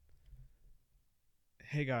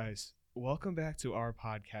Hey guys, welcome back to our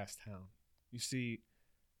podcast town. You see,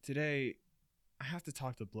 today I have to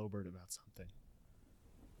talk to Blowbird about something.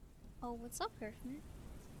 Oh, what's up, Herfman?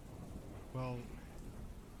 Well,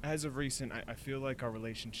 as of recent, I feel like our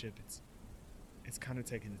relationship it's kind of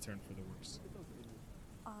taking a turn for the worse.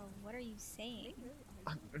 What are you saying?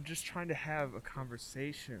 I'm just trying to have a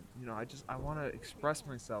conversation. I want to express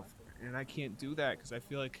myself, and I can't do that because I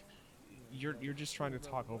feel like you're just trying to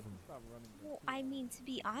talk over me. Well, I mean, to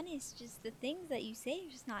be honest, just the things that you say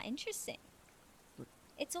are just not interesting. But-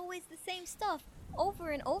 It's always the same stuff,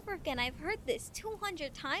 over and over again. I've heard this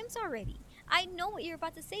 200 times already. I know what you're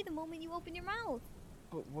about to say the moment you open your mouth.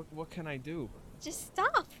 But what can I do? Just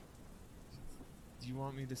stop. Do you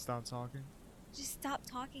want me to stop talking? Just stop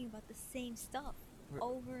talking about the same stuff, But-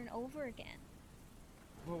 over and over again.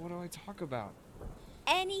 What do I talk about?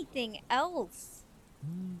 Anything else?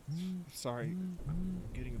 Sorry, I'm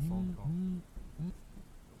getting a phone call.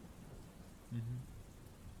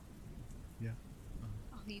 Yeah.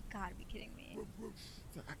 Oh, you've got to be kidding me.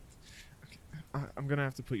 Okay. I'm gonna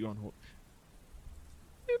have to put you on hold.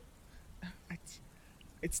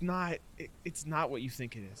 It's not. It's not what you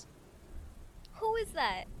think it is. Who is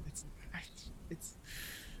that? It's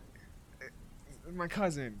my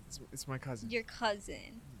cousin. It's my cousin. Your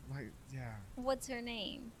cousin. Yeah. What's her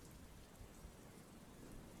name?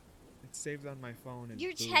 It's saved on my phone. And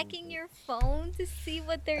You're Boo, checking but- your phone to see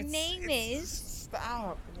what their It's- name it's- is?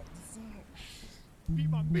 Stop. Be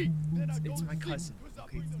my mate. Then I go It's to my sleep, cousin. 'cause I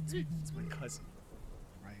Okay, bring the heat. it's my cousin.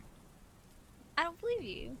 Right. I don't believe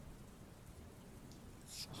you.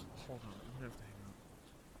 Hold on. I'm gonna have to hang up.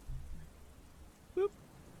 Boop.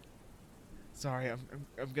 Sorry,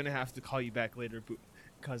 I'm gonna have to call you back later,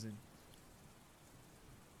 cousin.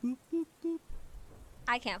 Boop boop boop.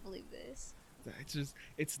 I can't believe this.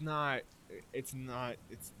 It's not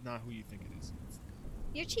who you think it is.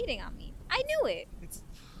 You're cheating on me. I knew it.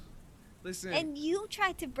 Listen, And you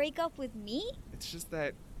tried to break up with me? it's just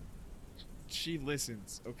that she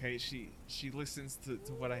listens, okay? She listens to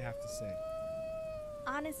what I have to say.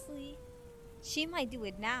 Honestly, she might do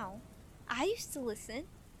it now. I used to listen.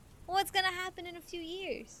 What's gonna happen in a few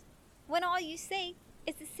years? When all you say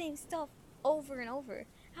is the same stuff over and over.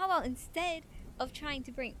 How about instead of trying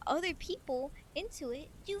to bring other people into it,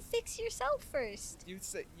 you fix yourself first? You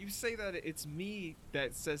say that it's me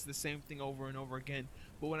that says the same thing over and over again,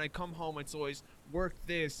 but when I come home it's always work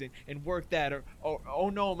this and work that, or oh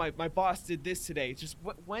no, my boss did this today. It's just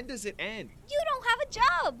when does it end? You don't have a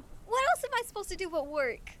job. What else am I supposed to do but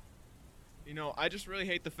work? I just really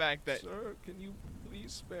hate the fact that Sir, can you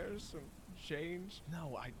please spare some change?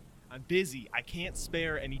 no, I'm busy. I can't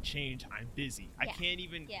spare any change. I'm busy. I Yeah, can't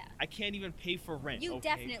even yeah. I can't even pay for rent. You okay?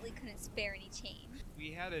 definitely couldn't spare any change.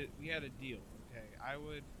 We had a deal. Okay,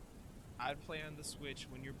 I'd play on the Switch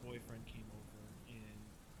when your boyfriend came over,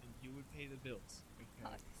 and you would pay the bills. Oh,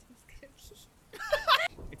 Okay. this was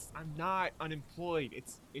gonna be. I'm not unemployed.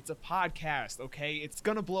 It's a podcast. Okay, it's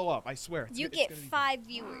gonna blow up. I swear. You it's get gonna be 5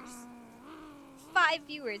 viewers. 5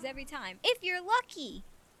 viewers every time. If you're lucky.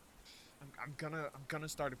 good. I'm gonna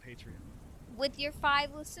start a Patreon. With your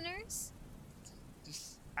 5 listeners?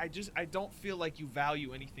 I don't feel like you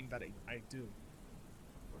value anything that I do.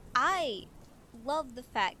 I love the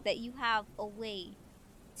fact that you have a way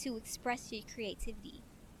to express your creativity.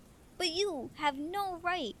 But you have no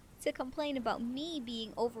right to complain about me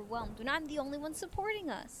being overwhelmed when I'm the only one supporting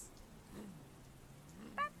us.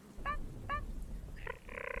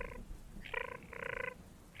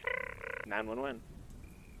 911.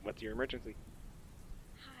 What's your emergency?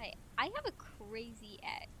 Hi, I have a crazy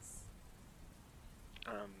ex.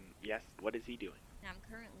 Yes, what is he doing? And I'm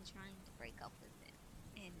currently trying to break up with him.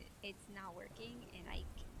 And it's not working, and I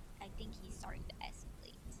think he's starting to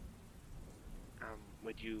escalate.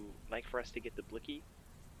 Would you like for us to get the blicky?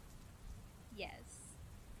 Yes,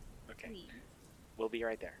 Okay, please. we'll be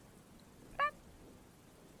right there.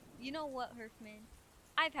 You know what, Herfman?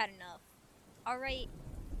 I've had enough. Alright,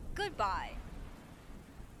 goodbye.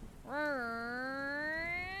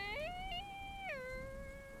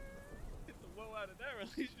 Get the woe out of that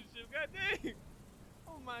relationship. God dang.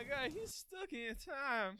 Oh my God, he's stuck in time.